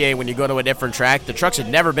over the PA when you go to a different track. The trucks had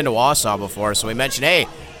never been to Wausau before, so we mentioned, hey,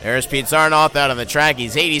 there's Pete Zarnoff out on the track.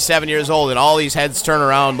 He's 87 years old, and all these heads turn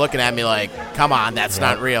around looking at me like, come on, that's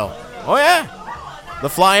not real. Oh, yeah. The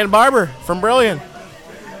Flying Barber from Brilliant.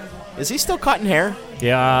 Is he still cutting hair?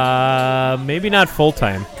 Yeah, maybe not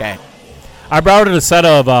full-time. Okay. I borrowed a set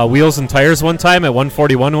of wheels and tires one time at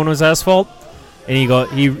 141 when it was asphalt. And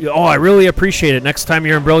I really appreciate it. Next time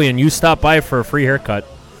you're in Brilliant, you stop by for a free haircut.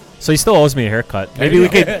 So he still owes me a haircut.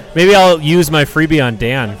 Maybe I'll use my freebie on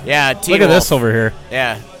Dan. Yeah, Look at this over here.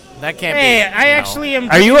 Yeah, that can't Hey, be. I actually am.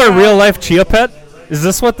 Are you a real life chia pet? Is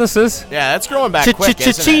this what this is? Yeah, that's growing back quick,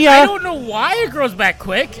 isn't it? Chia. I don't know why it grows back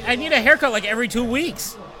quick. I need a haircut like every 2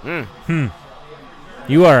 weeks.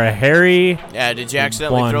 You are a hairy. Yeah, did you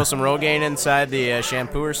accidentally One. throw some Rogaine inside the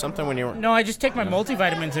shampoo or something when you were... No, I just take my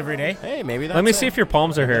multivitamins every day. Hey, maybe that's Let me it. see if your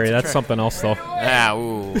palms are hairy. That's trick. something else, though. Ah,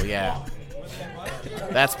 ooh, yeah.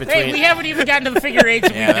 That's between... Hey, we haven't even gotten to the figure eights.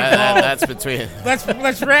 And yeah, we've that's between...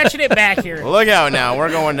 let's ratchet it back here. Well, look out now. We're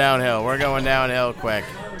going downhill. We're going downhill quick.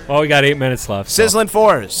 Well, we got 8 minutes left. so- Sizzling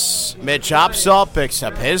Force. Mitch Opsahl picks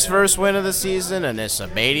up his first win of the season.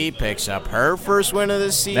 Anissa Beatty picks up her first win of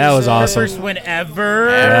the season. That was awesome. First win ever.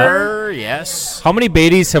 Ever, yes. How many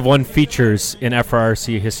Beatties have won features in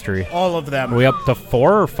FRRC history? All of them. Are we up to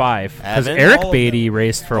 4 or 5? Because Evan? Eric All of Beatty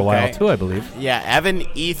raced for a while, Okay. too, I believe. Yeah, Evan,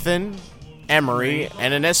 Ethan, Emery,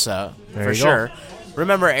 and Anissa, There for you go. sure.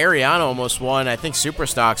 Remember, Ariana almost won, I think,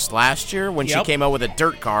 Superstocks last year when she Yep. came out with a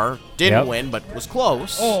dirt car. Didn't Yep. win, but was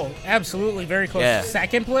close. Oh, absolutely, very close. Yeah.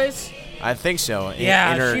 Second place. I think so. in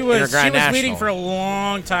her, She in her was Grand leading National. for a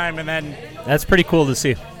long time, and then That's pretty cool to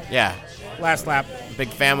see. Yeah, last lap. big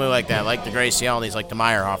family like that, like the Gracie Alneys, like the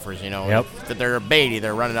Meyerhoffers, you know. Yep. That they're a Beatty,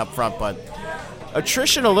 they're running up front, but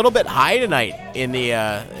attrition a little bit high tonight in the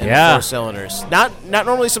Yeah. 4 cylinders. Not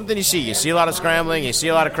normally something you see. You see a lot of scrambling, you see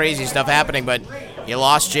a lot of crazy stuff happening, but you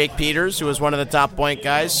lost Jake Peters, who was one of the top point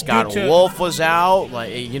guys. Scott Due to- Wolf was out.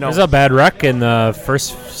 Like, you know, There's a bad wreck in the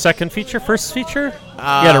first feature? You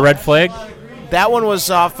had a red flag? that one was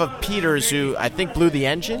off of Peters, who I think blew the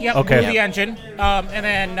engine. Yep, Okay. blew the engine. And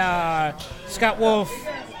then Scott Wolf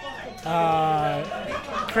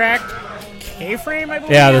cracked K-frame, I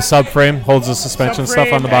believe. Yeah, the subframe holds the suspension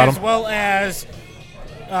stuff on the Subframe, bottom. as well as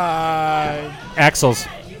Axles.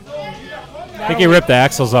 I think he ripped the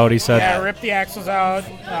axles out, he said. yeah, rip the axles out.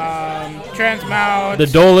 Transmount. The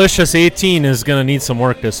Dolicious 18 is going to need some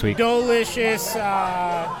work this week. Delicious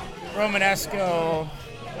Romanesco.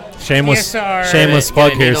 Shameless DSR.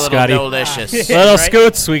 plug Gonna need here, a little Scotty. Delicious. Little Right?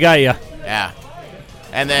 Scoots, we got you. Yeah.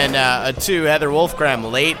 And then a 2, Heather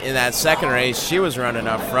Wolfgram, late in that second race, she was running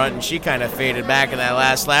up front, and she kind of faded back in that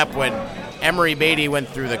last lap when Emery Beatty went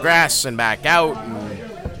through the grass and back out.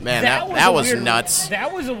 And, man, that was weird, nuts.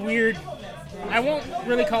 That was a weird. I won't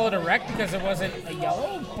really call it a wreck because it wasn't a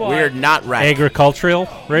yellow. But Weird, not wreck. Agricultural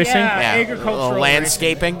racing? Yeah, Yeah, agricultural a little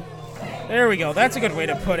landscaping. racing. There we go. That's a good way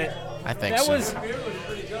to put it. I think That so. was,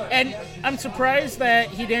 and I'm surprised that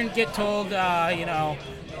he didn't get told, to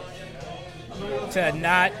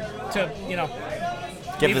not to,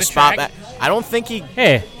 Give leave the the spot track. back. I don't think he.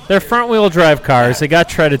 Hey, they're front-wheel drive cars. They got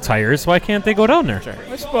treaded tires. Why can't they go down there?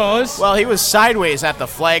 I suppose. Well, he was sideways at the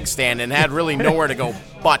flag stand and had really nowhere to go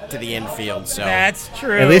but to the infield. So That's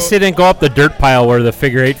true. At least they didn't go up the dirt pile where the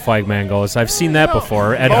figure 8 flag man goes. I've seen that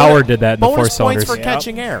before. Ed Howard did that in the 4 bonus cylinders. points for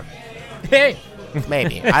catching air. Hey,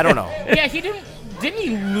 Maybe. I don't know. yeah, he didn't. Didn't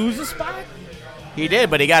he lose a spot? He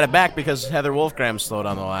did, but he got it back because Heather Wolfgram slowed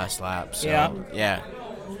on the last lap. So, yeah.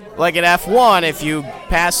 Like at F1, if you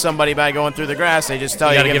pass somebody by going through the grass, they just tell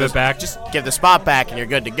You you, gotta give this- it back. Just give the spot back and you're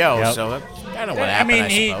good to go. Yep. So that's kind of what happened, I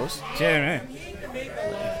suppose. Yeah,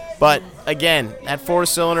 But again, that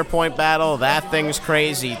 4-cylinder point battle, that thing's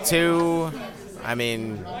crazy too. I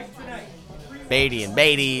mean, Beatty and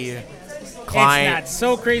Beatty, Klein, it's not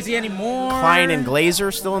so crazy anymore. Klein and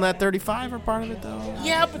Glazer still in that 35 are part of it though.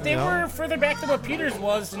 Yeah, but they were further back than what Peters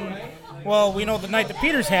was, and well, we know the night that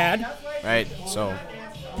Peters had. Right. So,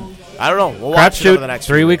 I don't know. We'll watch it over the next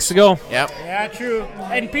 3 weeks ago. Yep. Yeah, true.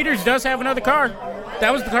 And Peters does have another car.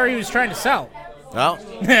 That was the car he was trying to sell. Well,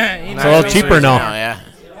 It's a little cheaper now. Yeah.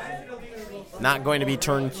 Not going to be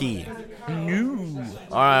turnkey. No.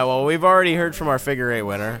 All right, well, we've already heard from our figure 8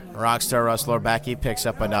 winner. Rockstar Russ Lorbacki picks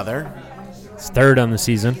up another. It's third on the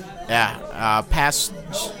season. Yeah, past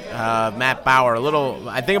Matt Bauer.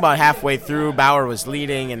 I think about halfway through, Bauer was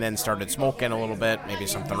leading and then started smoking a little bit. Maybe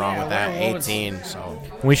something wrong with that. 18, so.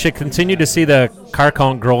 We should continue to see the car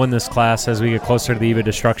count grow in this class as we get closer to the eve of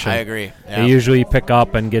destruction. I agree. Yeah. They usually pick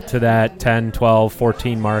up and get to that 10, 12,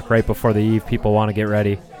 14 mark right before the eve. People want to get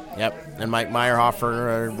ready. Yep, and Mike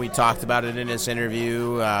Meyerhofer, we talked about it in his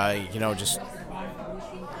interview, just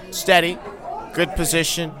steady, good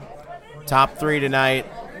position, top 3 tonight,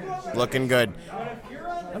 looking good.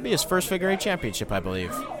 That'll be his first figure 8 championship, I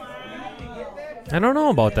believe. I don't know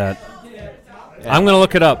about that. Yeah. I'm going to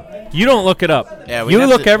look it up. You don't look it up. Yeah, we'd you have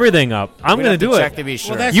look to- everything up. I'm We'd going have to do check it. to be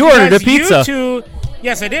sure. Well, that's You ordered a because pizza. You two,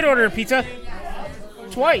 yes, I did order a pizza.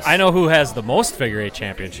 Twice. I know who has the most figure 8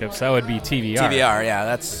 championships. That would be TVR. TVR, yeah,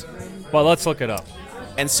 that's... Well, let's look it up.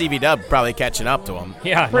 And CV Dub probably catching up to him.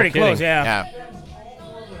 Yeah, Pretty no kidding. close, yeah. Yeah.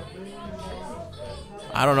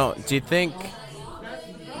 I don't know. Do you think...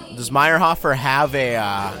 Does Meyerhofer have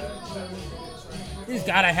a... He's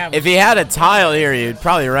got to have If he had a tile here, he'd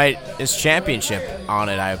probably write his championship on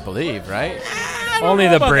it, I believe, right? Only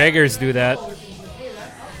the braggers do that.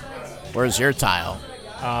 Where's your tile?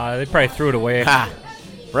 They probably threw it away. Ha!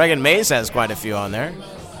 Reagan Mays has quite a few on there.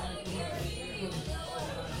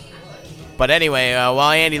 But anyway,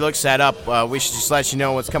 while Andy looks that up, we should just let you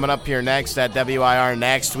know what's coming up here next at WIR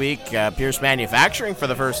next week. Pierce Manufacturing, for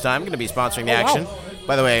the first time, going to be sponsoring the action. Wow.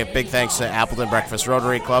 By the way, big thanks to Appleton Breakfast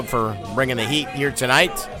Rotary Club for bringing the heat here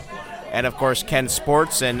tonight. And, of course, Ken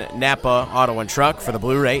Sports and Napa Auto and Truck for the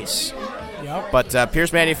Blue Race. Yep. But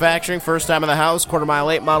Pierce Manufacturing, first time in the house, quarter-mile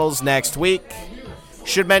 8 models next week.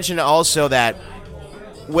 Should mention also that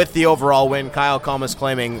with the overall win, Kyle Kalmas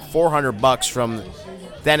claiming $400 from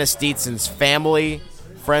Dennis Dietzen's family,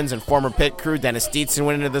 friends, and former pit crew. Dennis Dietzen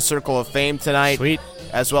went into the Circle of Fame tonight. Sweet.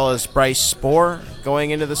 As well as Bryce Spoor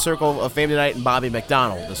going into the Circle of Fame tonight, and Bobby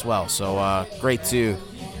McDonald as well. So great to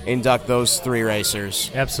induct those 3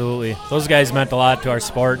 racers. Absolutely. Those guys meant a lot to our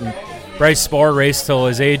sport. And Bryce Spoor raced till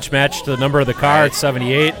his age matched the number of the car at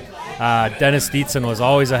 78. Dennis Dietzen was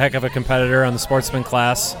always a heck of a competitor on the sportsman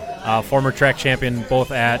class. Former track champion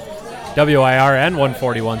both at WIR and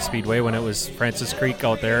 141 Speedway when it was Francis Creek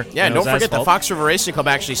out there. Yeah, and it don't was forget the asphalt. Fox River Racing Club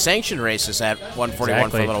actually sanctioned races at 141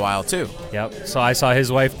 Exactly. for a little while, too. Yep. So I saw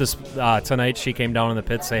his wife this tonight. She came down in the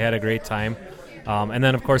pits. They had a great time. And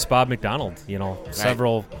then, of course, Bob McDonald,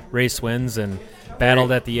 several race wins and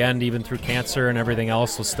battled at the end, even through cancer and everything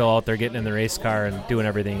else, was still out there getting in the race car and doing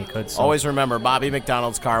everything he could. So. Always remember, Bobby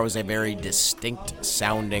McDonald's car was a very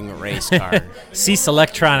distinct-sounding race car. Cease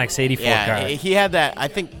Electronics 84 Yeah, car. he had that, I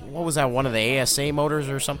think, what was that, one of the ASA motors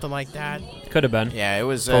or something like that? Could have been. Yeah, it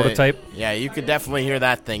was Prototype. Yeah, you could definitely hear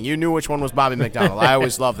that thing. You knew which one was Bobby McDonald. I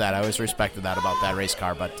always loved that. I always respected that about that race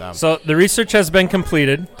car. But So the research has been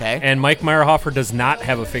completed, Okay. and Mike Meyerhofer does not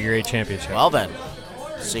have a figure 8 championship. well then,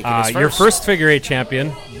 seeking his Your first figure 8 champion,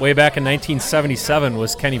 way back in 1977,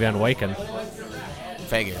 was Kenny Van Wyken,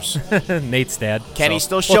 figures. Nate's dad. Kenny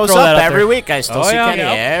So still we'll shows throw that up out every there. week. I still Oh, see yeah. Kenny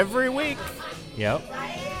Yep. every week. Yep.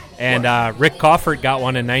 And Rick Coffert got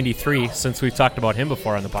one in 93, since we've talked about him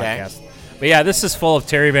before on the podcast. But yeah, this is full of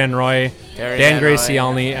Terry Van Roy, Terry Dan Van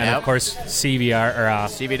Gracielny, Roy, and yep. of course CVR or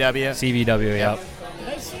CVW. CVW. Yep.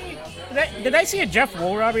 Did I see a Jeff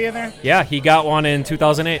Woolrobbie in there? Yeah, he got one in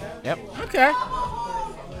 2008. Yep. Okay.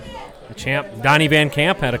 The champ. Donnie Van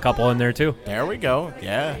Camp had a couple in there too. There we go.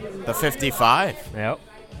 Yeah, the 55. Yep.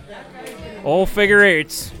 Old figure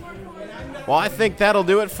 8s. Well, I think that'll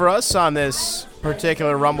do it for us on this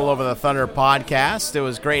particular Rumble Over the Thunder podcast. It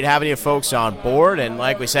was great having you folks on board, and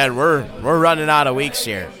like we said, we're running out of weeks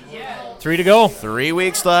here. 3 to go. 3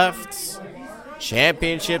 weeks left.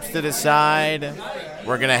 Championships to decide.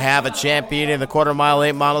 We're going to have a champion in the quarter-mile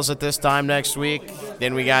 8 models at this time next week.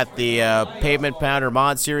 Then we got the Pavement Pounder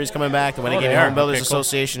Mod Series coming back, the Winnebago they are. Home Builders Okay, cool.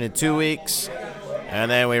 Association in 2 weeks. And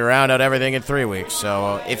then we round out everything in 3 weeks.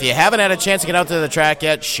 So if you haven't had a chance to get out to the track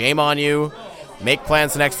yet, shame on you. Make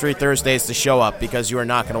plans the next 3 Thursdays to show up because you are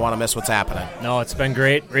not going to want to miss what's happening. No, it's been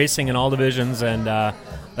great racing in all divisions, and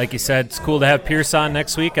like you said, it's cool to have Pierce on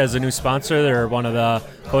next week as a new sponsor. They're one of the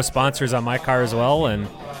co-sponsors on my car as well, and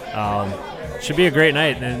should be a great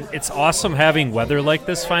night. And it's awesome having weather like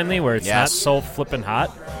this finally, where it's not Yes. so flippin'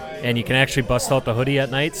 hot, and you can actually bust out the hoodie at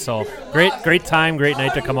night. So great time, great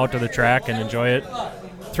night to come out to the track and enjoy it.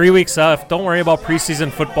 3 weeks off. Don't worry about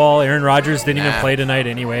preseason football. Aaron Rodgers didn't even play tonight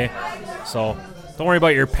anyway. So don't worry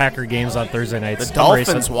about your Packer games on Thursday nights. The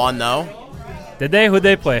Dolphins won, though. Did they? Who'd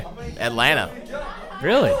they play? Atlanta.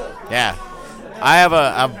 Really? Yeah. I have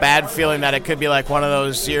a bad feeling that it could be like one of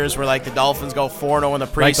those years where like the Dolphins go 4-0 in the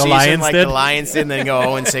preseason, the Lions did, and then go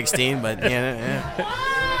 0-16. But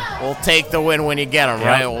we'll take the win when you get them,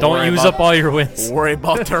 right? Don't use up all your wins. Worry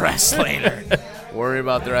about the rest later.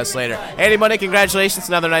 Andy Monday, congratulations.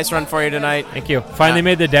 Another nice run for you tonight. Thank you. Finally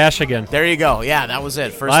made the dash again. There you go. Yeah, that was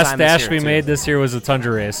it. First Last time dash this we year, made this year was a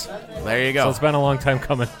Tundra race. There you go. So it's been a long time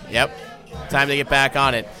coming. Yep. Time to get back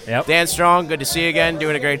on it. Yep. Dan Strong, good to see you again.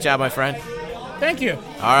 Doing a great job, my friend. Thank you.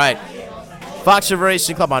 All right. Fox River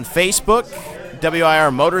Racing Club on Facebook, WIR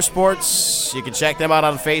Motorsports. You can check them out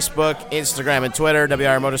on Facebook, Instagram, and Twitter,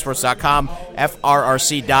 WIRmotorsports.com,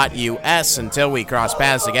 FRRC.us. Until we cross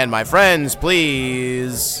paths again, my friends,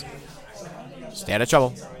 please stay out of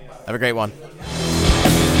trouble. Have a great one.